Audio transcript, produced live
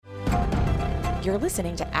You're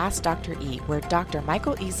listening to Ask Dr. E, where Dr.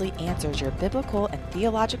 Michael Easley answers your biblical and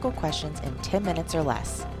theological questions in 10 minutes or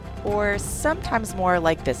less. Or sometimes more,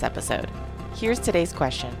 like this episode. Here's today's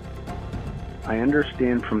question. I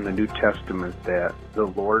understand from the New Testament that the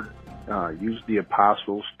Lord used the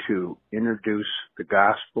apostles to introduce the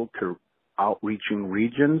gospel to outreaching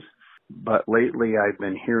regions, but lately I've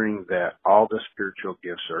been hearing that all the spiritual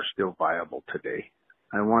gifts are still viable today.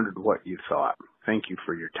 I wondered what you thought. Thank you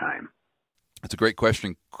for your time. It's a great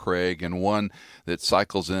question, Craig, and one that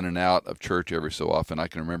cycles in and out of church every so often. I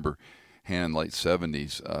can remember in the late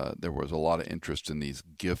 70s, there was a lot of interest in these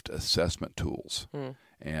gift assessment tools.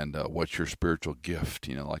 And what's your spiritual gift?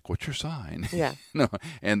 Like what's your sign? Yeah.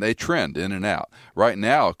 And they trend in and out. Right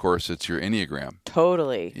now, of course, it's your Enneagram.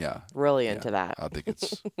 Totally. Yeah. Really into that. I think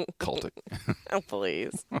it's cultic. Oh,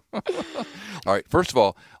 please. All right. First of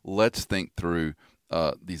all, let's think through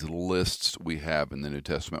these lists we have in the New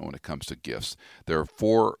Testament when it comes to gifts. There are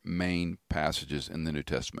four main passages in the New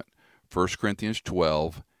Testament. 1 Corinthians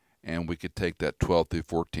 12, and we could take that 12 through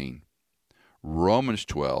 14. Romans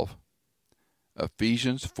 12,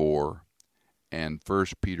 Ephesians 4, and 1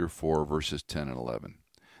 Peter 4, verses 10 and 11.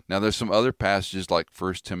 Now, there's some other passages like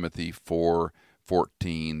 1 Timothy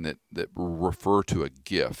 4:14 that refer to a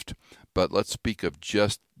gift, but let's speak of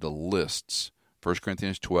just the lists. 1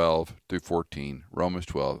 Corinthians 12 through 14, Romans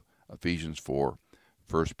 12, Ephesians 4,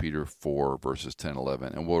 1 Peter 4, verses 10 and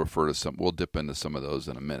 11, and we'll dip into some of those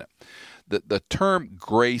in a minute. The term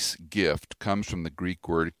grace gift comes from the Greek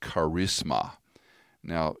word charisma.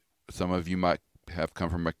 Now, some of you might have come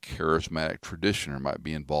from a charismatic tradition or might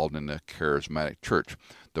be involved in a charismatic church.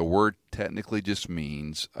 The word technically just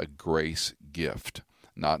means a grace gift,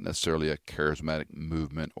 not necessarily a charismatic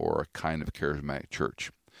movement or a kind of charismatic church.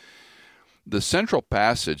 The central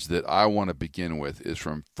passage that I want to begin with is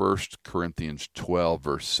from 1 Corinthians 12,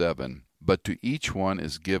 verse 7. But to each one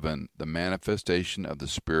is given the manifestation of the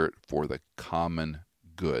Spirit for the common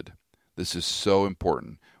good. This is so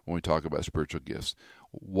important when we talk about spiritual gifts.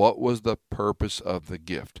 What was the purpose of the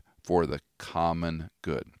gift? For the common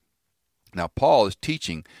good. Now, Paul is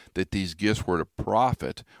teaching that these gifts were to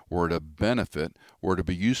profit, were to benefit, were to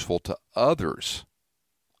be useful to others.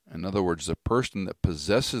 In other words, the person that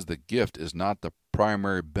possesses the gift is not the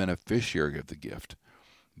primary beneficiary of the gift,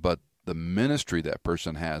 but the ministry that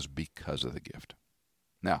person has because of the gift.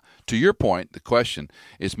 Now, to your point, the question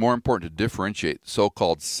is more important to differentiate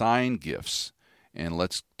so-called sign gifts. And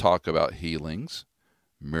let's talk about healings,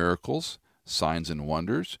 miracles, signs and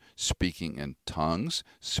wonders, speaking in tongues,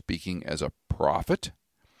 speaking as a prophet.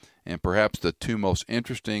 And perhaps the two most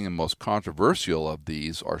interesting and most controversial of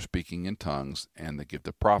these are speaking in tongues and the gift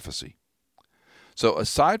of prophecy. So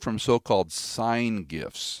aside from so-called sign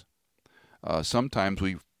gifts, sometimes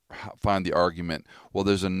we find the argument, well,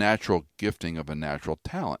 there's a natural gifting of a natural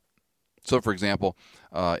talent. So, for example,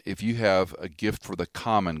 if you have a gift for the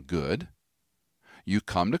common good, you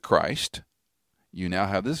come to Christ, you now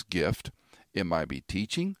have this gift. It might be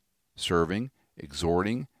teaching, serving,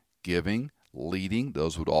 exhorting, giving, leading.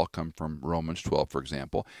 Those would all come from Romans 12, for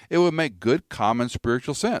example. It would make good common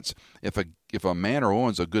spiritual sense. If a man or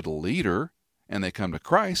woman is a good leader and they come to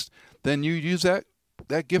Christ, then you use that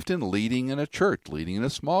gift in leading in a church, leading in a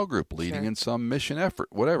small group, leading in some mission effort,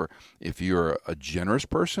 whatever. If you're a generous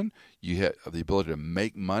person, you have the ability to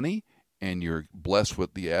make money and you're blessed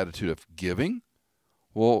with the attitude of giving.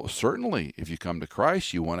 Well, certainly, if you come to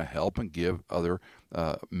Christ, you want to help and give other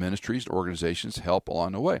ministries, organizations help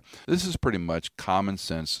along the way. This is pretty much common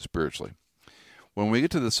sense spiritually. When we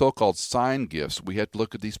get to the so-called sign gifts, we have to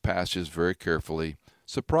look at these passages very carefully.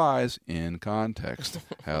 Surprise, in context,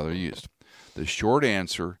 how they're used. The short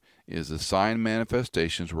answer is the sign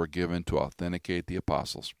manifestations were given to authenticate the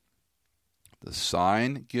apostles. The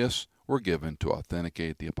sign gifts were given to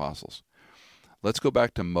authenticate the apostles. Let's go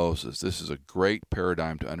back to Moses. This is a great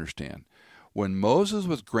paradigm to understand. When Moses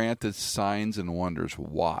was granted signs and wonders,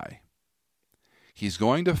 why? He's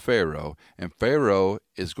going to Pharaoh, and Pharaoh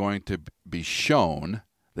is going to be shown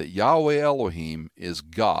that Yahweh Elohim is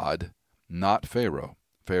God, not Pharaoh.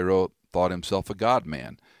 Pharaoh thought himself a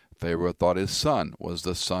God-man. Pharaoh thought his son was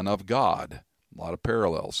the son of God. A lot of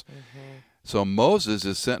parallels. Mm-hmm. So Moses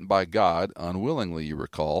is sent by God, unwillingly, you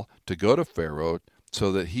recall, to go to Pharaoh so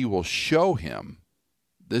that he will show him.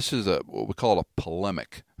 This is what we call a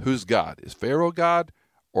polemic. Who's God? Is Pharaoh God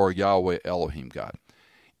or Yahweh Elohim God?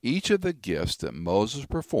 Each of the gifts that Moses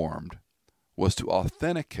performed was to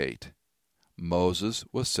authenticate Moses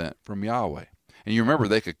was sent from Yahweh. And you remember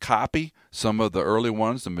they could copy some of the early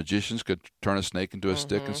ones. The magicians could turn a snake into a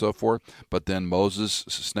stick and so forth. But then Moses'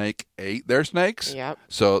 snake ate their snakes. Yep.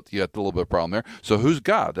 So you got a little bit of problem there. So who's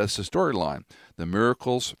God? That's the storyline. The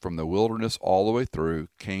miracles from the wilderness all the way through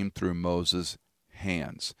came through Moses'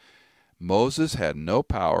 hands. Moses had no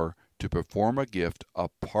power to perform a gift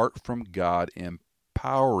apart from God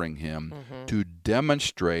empowering him to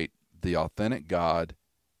demonstrate the authentic God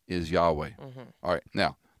is Yahweh. All right,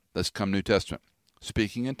 now let's come New Testament.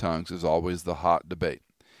 Speaking in tongues is always the hot debate.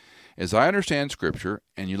 As I understand Scripture,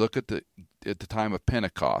 and you look at the time of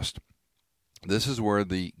Pentecost, this is where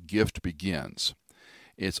the gift begins.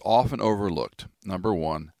 It's often overlooked. Number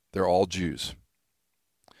one, they're all Jews.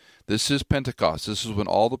 This is Pentecost. This is when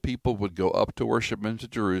all the people would go up to worship into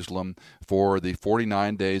Jerusalem for the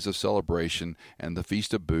 49 days of celebration and the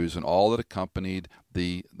Feast of Booths and all that accompanied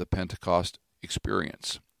the Pentecost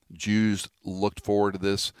experience. Jews looked forward to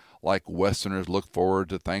this like Westerners look forward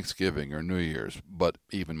to Thanksgiving or New Year's, but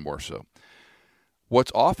even more so.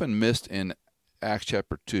 What's often missed in Acts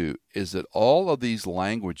chapter 2 is that all of these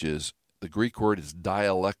languages, the Greek word is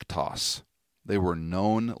dialectos. They were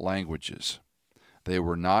known languages. They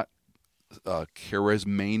were not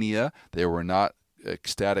charismania. They were not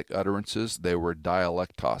ecstatic utterances. They were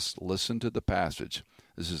dialectos. Listen to the passage.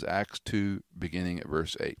 This is Acts 2, beginning at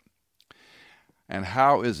verse 8. And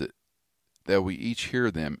how is it that we each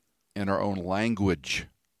hear them in our own language,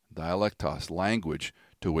 dialectos, language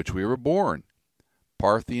to which we were born?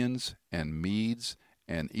 Parthians and Medes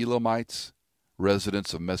and Elamites,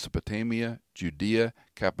 residents of Mesopotamia, Judea,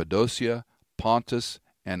 Cappadocia, Pontus,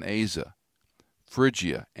 and Asia,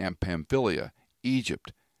 Phrygia and Pamphylia,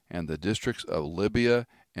 Egypt, and the districts of Libya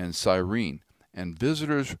and Cyrene, and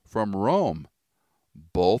visitors from Rome,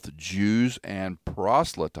 both Jews and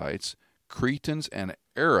proselytes, Cretans and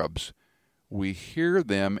Arabs, we hear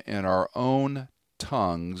them in our own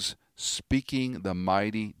tongues speaking the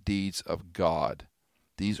mighty deeds of God.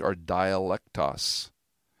 These are dialectos.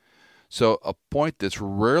 So a point that's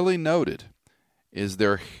rarely noted is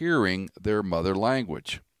they're hearing their mother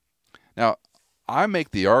language. Now, I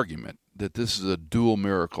make the argument that this is a dual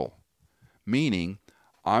miracle, meaning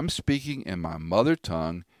I'm speaking in my mother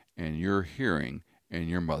tongue and you're hearing in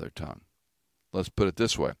your mother tongue. Let's put it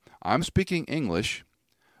this way. I'm speaking English,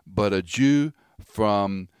 but a Jew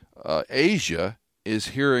from Asia is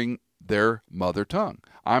hearing their mother tongue.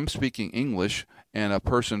 I'm speaking English, and a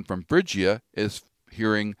person from Phrygia is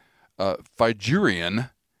hearing Phrygian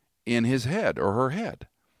in his head or her head.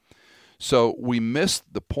 So we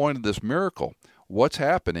missed the point of this miracle. What's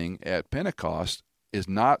happening at Pentecost is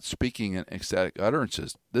not speaking in ecstatic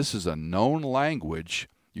utterances. This is a known language.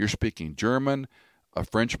 You're speaking German, a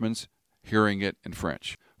Frenchman's hearing it in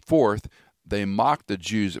French. Fourth, they mocked the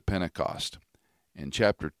Jews at Pentecost. In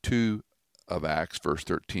chapter 2 of Acts, verse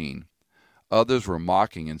 13, others were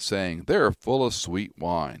mocking and saying, "They're full of sweet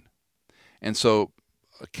wine." And so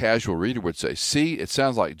a casual reader would say, see, it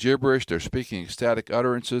sounds like gibberish. They're speaking ecstatic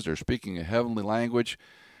utterances. They're speaking a heavenly language.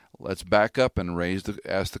 Let's back up and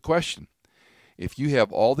ask the question. If you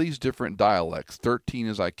have all these different dialects, 13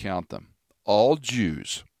 as I count them, all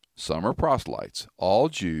Jews, some are proselytes, all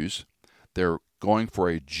Jews, they're going for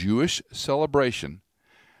a Jewish celebration.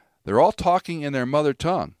 They're all talking in their mother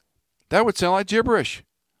tongue. That would sound like gibberish.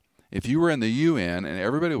 If you were in the UN and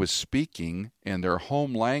everybody was speaking in their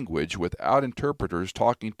home language without interpreters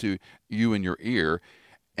talking to you in your ear,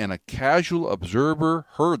 and a casual observer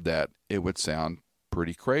heard that, it would sound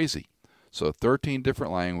pretty crazy. So 13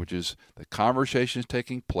 different languages, the conversations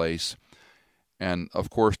taking place, and of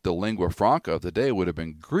course the lingua franca of the day would have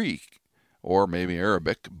been Greek or maybe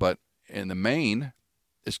Arabic, but in the main,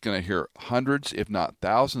 it's going to hear hundreds, if not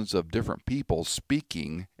thousands, of different people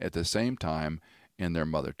speaking at the same time in their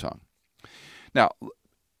mother tongue. Now,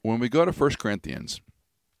 when we go to 1 Corinthians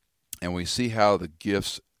and we see how the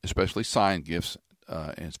gifts, especially sign gifts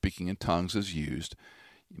and speaking in tongues, is used,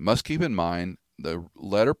 you must keep in mind the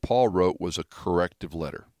letter Paul wrote was a corrective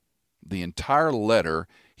letter. The entire letter,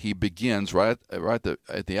 he begins right at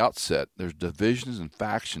the outset. There's divisions and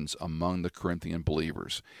factions among the Corinthian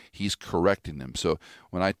believers. He's correcting them. So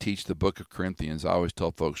when I teach the book of Corinthians, I always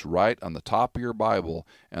tell folks, write on the top of your Bible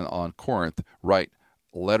and on Corinth, write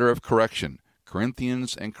letter of correction,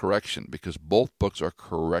 Corinthians and correction, because both books are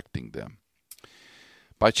correcting them.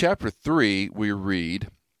 By chapter 3, we read,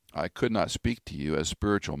 I could not speak to you as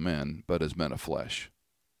spiritual men, but as men of flesh,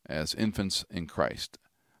 as infants in Christ.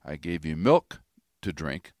 I gave you milk to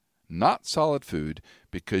drink, not solid food,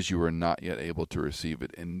 because you are not yet able to receive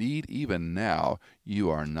it. Indeed, even now, you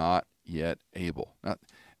are not yet able. Now,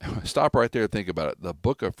 stop right there and think about it. The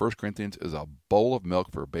book of 1 Corinthians is a bowl of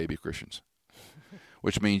milk for baby Christians.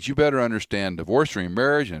 which means you better understand divorce,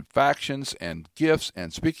 remarriage, and factions, and gifts,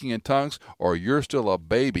 and speaking in tongues, or you're still a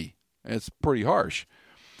baby. It's pretty harsh.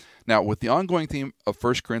 Now, with the ongoing theme of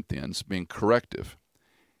 1 Corinthians being corrective,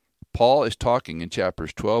 Paul is talking in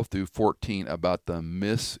chapters 12 through 14 about the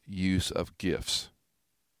misuse of gifts.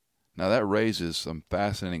 Now, that raises some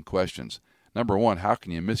fascinating questions. Number one, how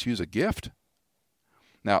can you misuse a gift?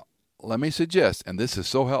 Now, let me suggest, and this is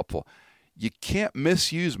so helpful, you can't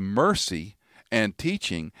misuse mercy and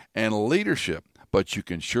teaching and leadership, but you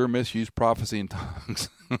can sure misuse prophecy and tongues.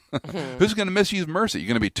 Who's going to misuse mercy? You're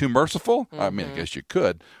going to be too merciful? I mean, I guess you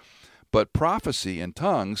could. But prophecy and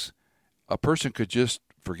tongues, a person could just,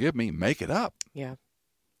 forgive me, make it up. Yeah.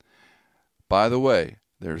 By the way,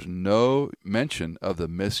 there's no mention of the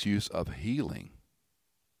misuse of healing.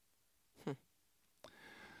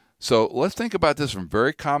 So let's think about this from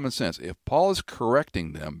very common sense. If Paul is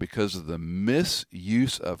correcting them because of the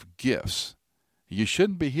misuse of gifts, you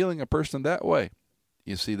shouldn't be healing a person that way.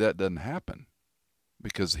 You see, that doesn't happen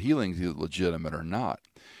because healing is either legitimate or not.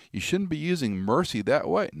 You shouldn't be using mercy that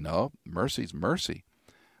way. No, mercy's mercy.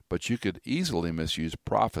 But you could easily misuse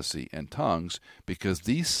prophecy and tongues because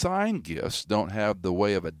these sign gifts don't have the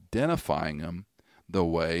way of identifying them the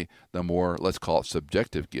way the more, let's call it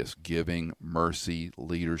subjective gifts, giving, mercy,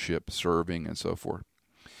 leadership, serving, and so forth.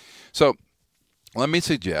 So let me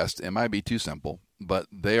suggest, it might be too simple, but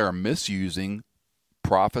they are misusing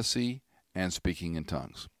prophecy and speaking in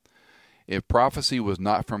tongues. If prophecy was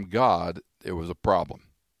not from God, it was a problem.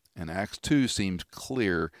 And Acts 2 seems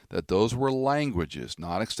clear that those were languages,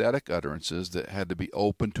 not ecstatic utterances, that had to be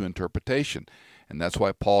open to interpretation. And that's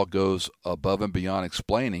why Paul goes above and beyond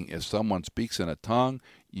explaining if someone speaks in a tongue,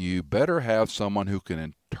 you better have someone who can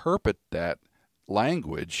interpret that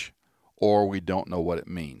language or we don't know what it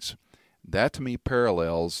means. That to me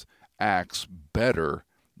parallels Acts better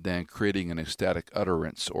than creating an ecstatic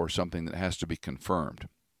utterance or something that has to be confirmed.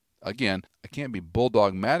 Again, I can't be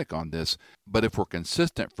bulldogmatic on this, but if we're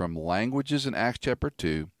consistent from languages in Acts chapter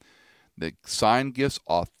 2, the sign gifts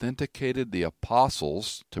authenticated the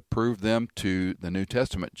apostles to prove them to the New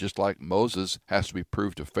Testament, just like Moses has to be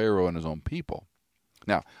proved to Pharaoh and his own people.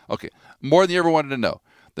 Now, okay, more than you ever wanted to know.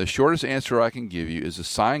 The shortest answer I can give you is the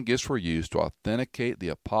sign gifts were used to authenticate the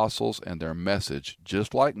apostles and their message,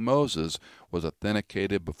 just like Moses was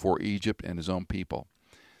authenticated before Egypt and his own people.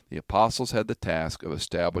 The apostles had the task of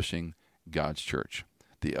establishing God's church.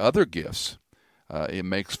 The other gifts, it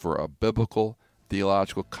makes for a biblical,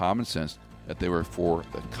 theological common sense that they were for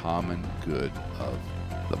the common good of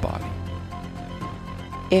the body.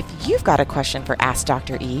 If you've got a question for Ask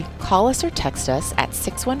Dr. E, call us or text us at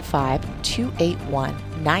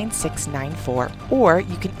 615-281-9694, or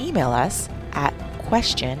you can email us at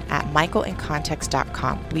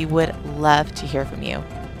question@michaelincontext.com. We would love to hear from you.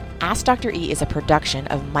 Ask Dr. E is a production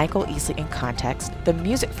of Michael Easley in Context. The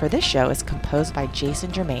music for this show is composed by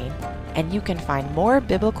Jason Germain, and you can find more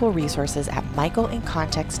biblical resources at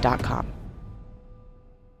michaelincontext.com.